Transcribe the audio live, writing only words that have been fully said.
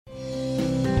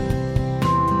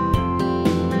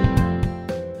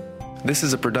This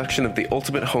is a production of the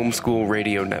Ultimate Homeschool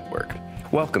Radio Network.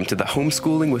 Welcome to the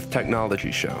Homeschooling with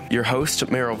Technology show. Your host,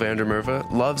 Meryl van der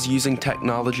Merwe, loves using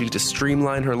technology to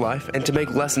streamline her life and to make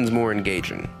lessons more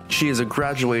engaging. She is a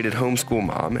graduated homeschool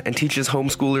mom and teaches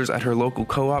homeschoolers at her local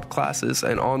co-op classes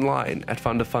and online at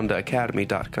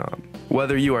fundafundaacademy.com.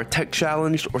 Whether you are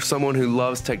tech-challenged or someone who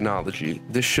loves technology,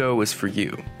 this show is for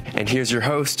you. And here's your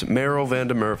host, Meryl van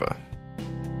der Merwe.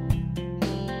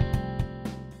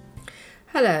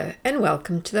 Hello and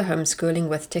welcome to the Homeschooling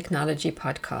with Technology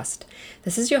podcast.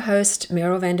 This is your host,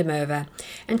 Meryl van der Merwe,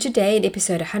 and today in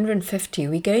episode 150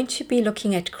 we're going to be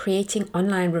looking at creating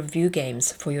online review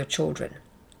games for your children.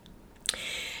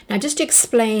 Now just to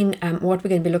explain what we're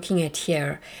going to be looking at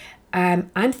here,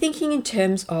 I'm thinking in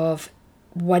terms of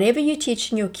whatever you're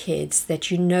teaching your kids that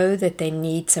you know that they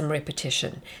need some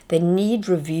repetition. They need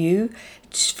review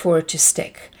for it to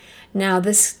stick. Now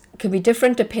this can be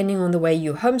different depending on the way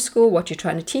you homeschool, what you're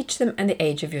trying to teach them, and the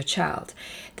age of your child.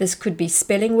 This could be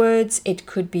spelling words, it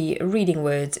could be reading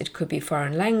words, it could be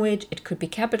foreign language, it could be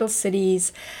capital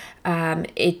cities,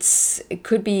 it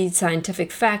could be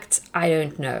scientific facts, I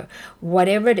don't know.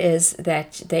 Whatever it is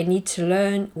that they need to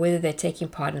learn, whether they're taking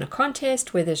part in a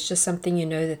contest, whether it's just something you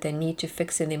know that they need to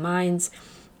fix in their minds,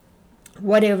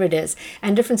 whatever it is,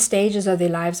 and different stages of their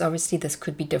lives, obviously this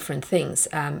could be different things,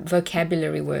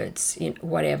 vocabulary words,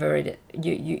 whatever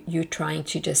you're trying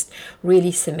to just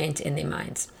really cement in their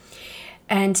minds.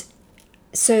 And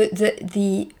so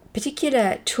the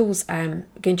particular tools I'm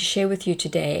going to share with you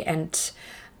today, and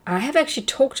I have actually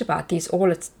talked about these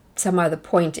all at some other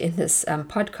point in this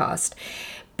podcast,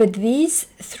 but these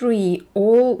three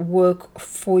all work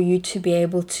for you to be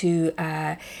able to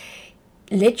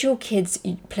let your kids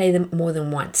play them more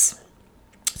than once.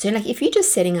 So like if you're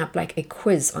just setting up like a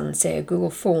quiz on, say, a Google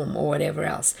form or whatever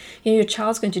else, your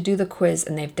child's going to do the quiz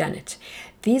and they've done it.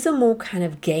 These are more kind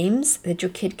of games that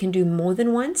your kid can do more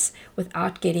than once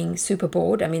without getting super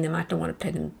bored. I mean, they might not want to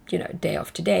play them, day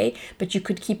after day, but you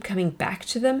could keep coming back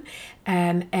to them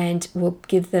and will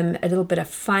give them a little bit of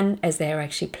fun as they are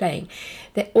actually playing.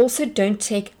 They also don't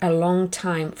take a long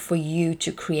time for you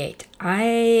to create.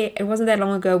 It wasn't that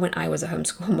long ago when I was a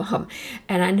homeschool mom,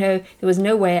 and I know there was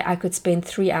no way I could spend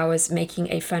 3 hours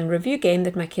making a fun review game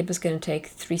that my kid was going to take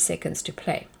 3 seconds to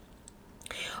play.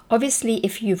 Obviously,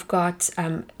 if you've got,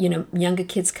 younger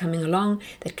kids coming along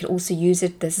that can also use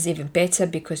it, this is even better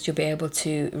because you'll be able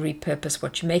to repurpose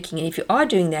what you're making. And if you are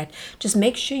doing that, just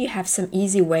make sure you have some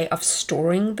easy way of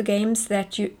storing the games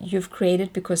that you've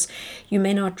created, because you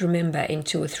may not remember in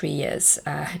 2 or 3 years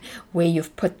where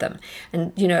you've put them.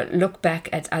 And, look back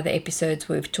at other episodes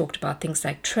where we've talked about things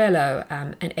like Trello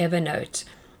and Evernote.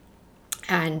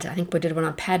 And I think we did one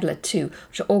on Padlet too,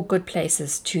 which are all good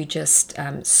places to just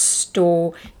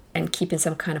store and keep in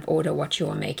some kind of order what you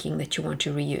are making that you want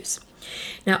to reuse.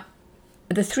 Now,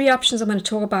 the 3 options I'm going to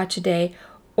talk about today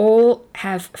all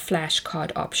have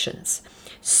flashcard options.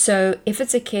 So if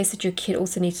it's a case that your kid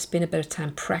also needs to spend a bit of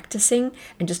time practicing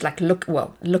and just like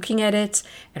looking at it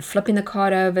and flipping the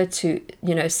card over to,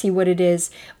 see what it is,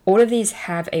 all of these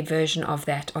have a version of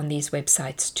that on these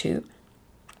websites too.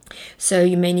 So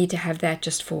you may need to have that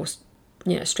just for,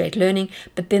 straight learning,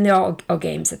 but then there are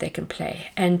games that they can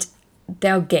play. And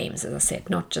there are games, as I said,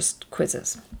 not just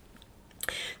quizzes.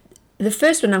 The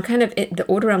first one, I'm kind of, the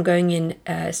order I'm going in,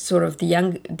 sort of the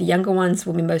younger ones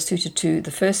will be most suited to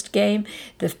the first game,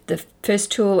 the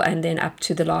first tool, and then up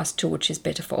to the last tool, which is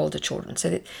better for older children.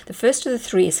 So the first of the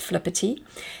 3 is Flippity.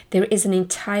 There is an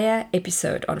entire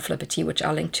episode on Flippity, which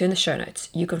I'll link to in the show notes.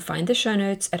 You can find the show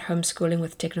notes at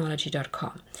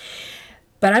homeschoolingwithtechnology.com.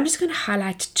 But I'm just going to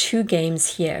highlight 2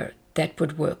 games here that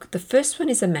would work. The first one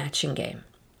is a matching game.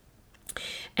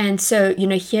 And so,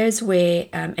 here's where,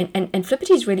 and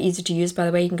Flippity is really easy to use, by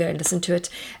the way. You can go and listen to it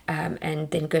and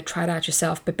then go try it out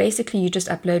yourself. But basically, you just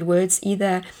upload words,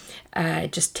 either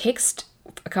just text.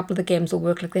 A couple of the games will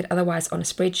work like that. Otherwise, on a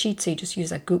spreadsheet. So you just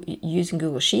use using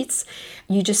Google Sheets.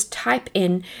 You just type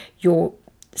in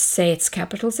say it's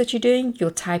capitals that you're doing.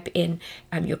 You'll type in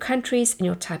your countries and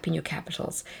you'll type in your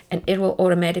capitals. And it will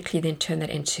automatically then turn that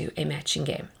into a matching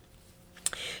game.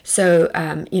 So,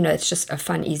 it's just a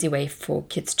fun, easy way for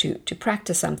kids to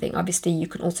practice something. Obviously, you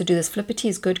can also do this. Flippity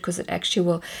is good because it actually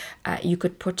will, you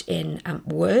could put in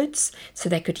words, so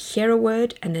they could hear a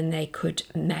word and then they could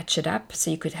match it up. So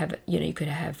you could have,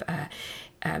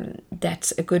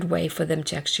 that's a good way for them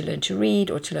to actually learn to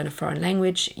read or to learn a foreign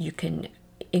language. You can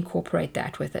incorporate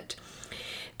that with it.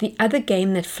 The other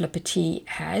game that Flippity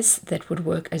has that would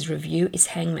work as review is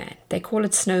Hangman. They call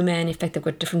it Snowman. In fact, they've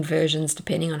got different versions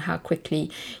depending on how quickly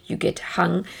you get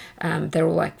hung. They're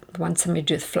all like, one something to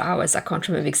do with flowers. I can't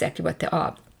remember exactly what they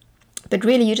are. But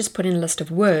really, you just put in a list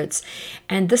of words.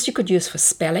 And this you could use for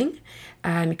spelling.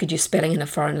 You could use spelling in a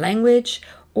foreign language.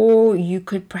 Or you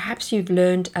could, perhaps you've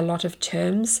learned a lot of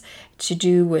terms to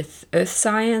do with earth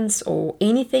science or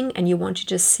anything, and you want to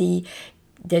just see,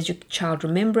 does your child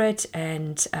remember it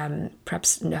and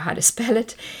perhaps know how to spell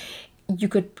it? You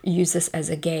could use this as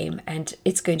a game, and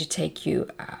it's going to take you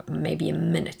maybe a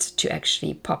minute to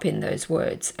actually pop in those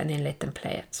words and then let them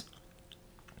play it.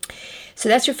 So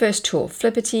that's your first tool,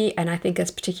 Flippity, and I think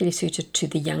that's particularly suited to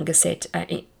the younger set,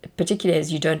 particularly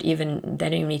as they don't even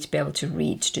need to be able to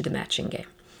read to do the matching game.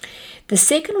 The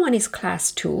second one is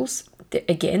Class Tools.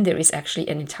 Again, there is actually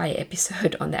an entire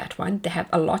episode on that one. They have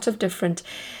a lot of different,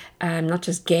 not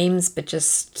just games, but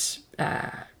just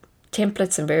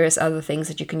templates and various other things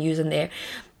that you can use in there.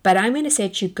 But I'm going to say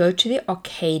that you go to the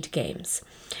arcade games.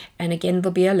 And again,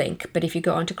 there'll be a link. But if you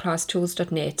go onto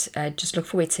classtools.net, just look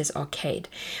for where it says arcade.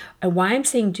 And why I'm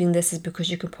saying doing this is because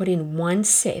you can put in one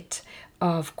set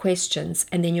of questions,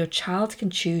 and then your child can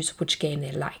choose which game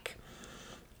they like.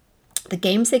 The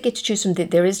games they get to choose from,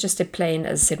 there is just a plain,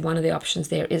 as I said, one of the options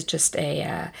there is just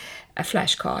a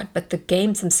flashcard. But the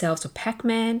games themselves are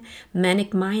Pac-Man,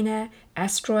 Manic Miner,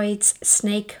 Asteroids,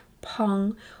 Snake,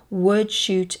 Pong, Word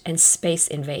Shoot, and Space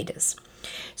Invaders.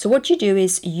 So what you do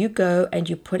is you go and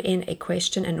you put in a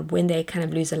question, and when they kind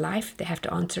of lose a life, they have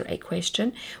to answer a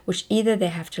question, which either they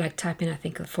have to type in, I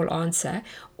think, a full answer,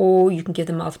 or you can give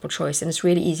them multiple choice. And it's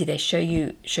really easy. They show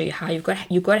you how you've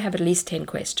got to have at least 10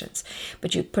 questions.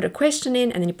 But you put a question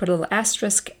in, and then you put a little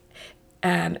asterisk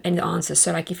and the answer.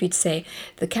 So like if you'd say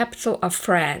the capital of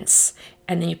France,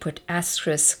 and then you put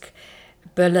asterisk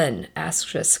Berlin,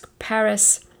 asterisk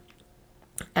Paris,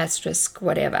 asterisk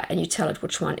whatever, and you tell it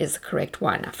which one is the correct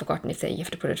one. I've forgotten if you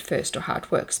have to put it first or how it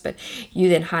works, but you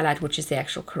then highlight which is the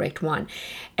actual correct one.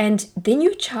 And then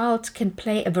your child can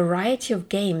play a variety of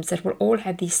games that will all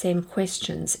have these same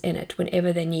questions in it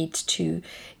whenever they need to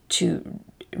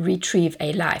retrieve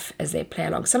a life as they play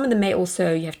along. Some of them may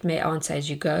also, you have to answer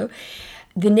as you go.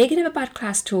 The negative about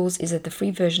Class Tools is that the free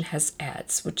version has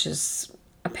ads, which is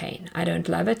a pain. I don't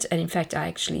love it, and in fact I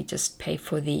actually just pay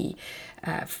for the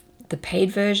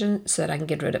paid version so that I can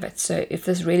get rid of it. So if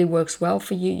this really works well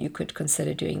for you, you could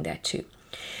consider doing that too.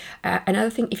 Another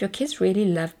thing, if your kids really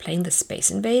love playing the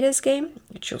Space Invaders game,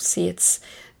 which you'll see it's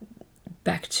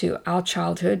back to our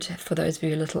childhood for those of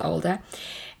you a little older,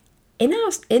 in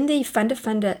the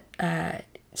Funder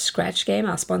Scratch game,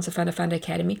 our sponsor Funder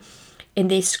Academy, in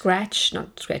their Scratch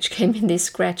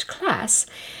class,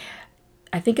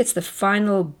 I think it's the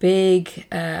final big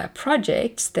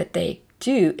project that they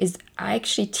do is I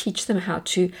actually teach them how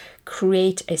to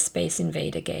create a Space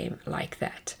Invader game like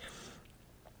that.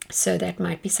 So that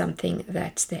might be something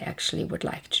that they actually would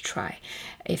like to try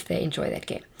if they enjoy that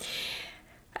game.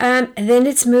 And then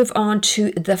let's move on to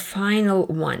the final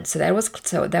one. So that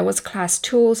was Class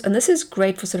Tools, and this is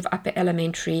great for sort of upper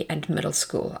elementary and middle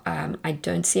school. I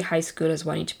don't see high schoolers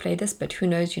wanting to play this, but who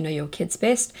knows? You know your kids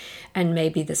best, and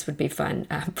maybe this would be fun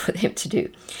for them to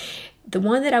do. The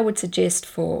one that I would suggest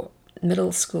for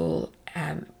middle school,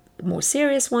 more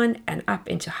serious one, and up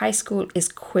into high school is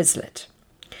Quizlet.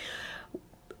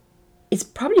 It's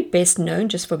probably best known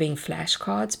just for being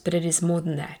flashcards, but it is more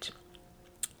than that.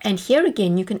 And here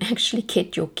again, you can actually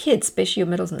get your kids, especially your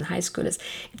middles and high schoolers,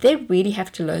 if they really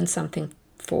have to learn something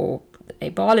for a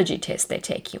biology test they're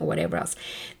taking or whatever else.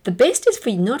 The best is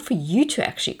not for you to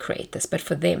actually create this, but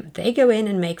for them. They go in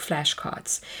and make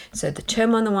flashcards. So the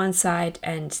term on the one side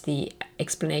and the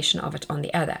explanation of it on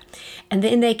the other. And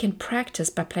then they can practice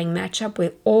by playing matchup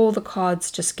where all the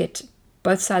cards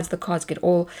both sides of the cards get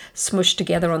all smushed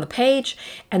together on the page,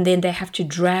 and then they have to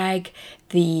drag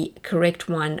the correct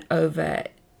one over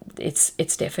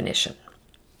its definition.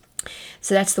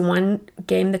 So that's the one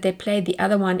game that they play. The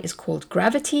other one is called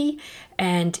Gravity,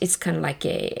 and it's kind of like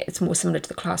it's more similar to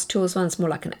the Class Tools one. It's more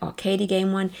like an arcadey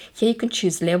game one. Here you can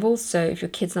choose levels. So if your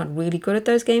kid's not really good at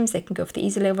those games, they can go for the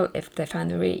easy level. If they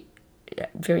find them really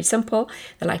very simple,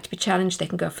 they like to be challenged, they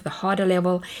can go for the harder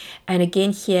level. And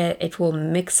again, here it will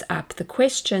mix up the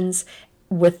questions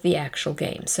with the actual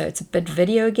game. So it's a bit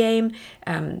video game,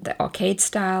 the arcade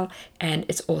style, and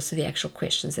it's also the actual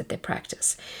questions that they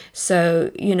practice.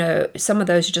 So, some of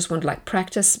those who just want to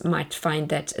practice might find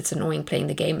that it's annoying playing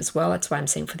the game as well. That's why I'm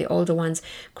saying for the older ones,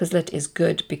 Quizlet is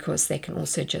good because they can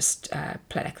also just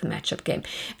play like the matchup game.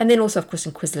 And then also, of course,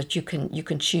 in Quizlet, you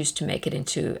can choose to make it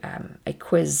into a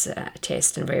quiz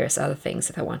test and various other things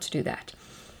if I want to do that.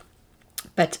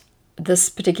 But this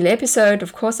particular episode,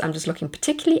 of course, I'm just looking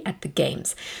particularly at the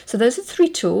games. So those are 3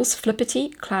 tools: Flippity,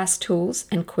 Class Tools,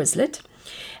 and Quizlet.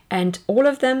 And all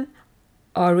of them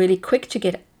are really quick to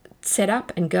get set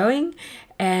up and going,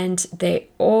 and they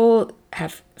all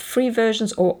have free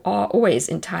versions or are always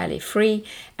entirely free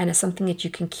and are something that you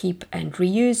can keep and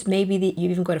reuse. Maybe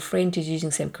you've even got a friend who's using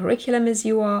the same curriculum as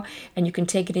you are, and you can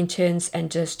take it in turns and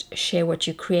just share what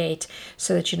you create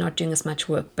so that you're not doing as much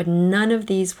work. But none of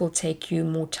these will take you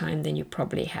more time than you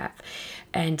probably have,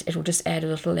 and it will just add a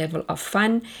little level of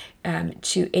fun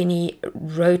to any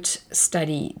rote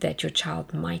study that your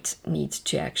child might need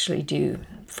to actually do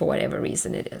for whatever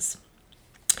reason it is.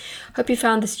 Hope you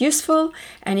found this useful,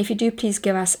 and if you do, please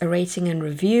give us a rating and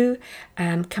review.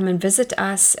 Come and visit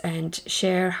us and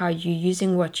share how you're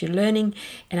using what you're learning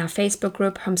in our Facebook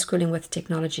group, Homeschooling with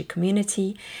Technology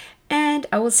Community. And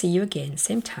I will see you again,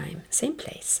 same time, same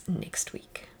place, next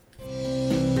week.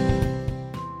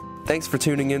 Thanks for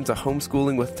tuning in to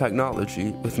Homeschooling with Technology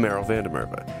with Meryl van der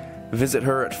Merwe. Visit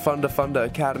her at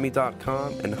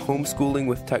fundafundaacademy.com and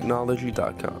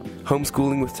homeschoolingwithtechnology.com.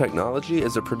 Homeschooling with Technology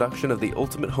is a production of the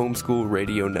Ultimate Homeschool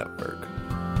Radio Network.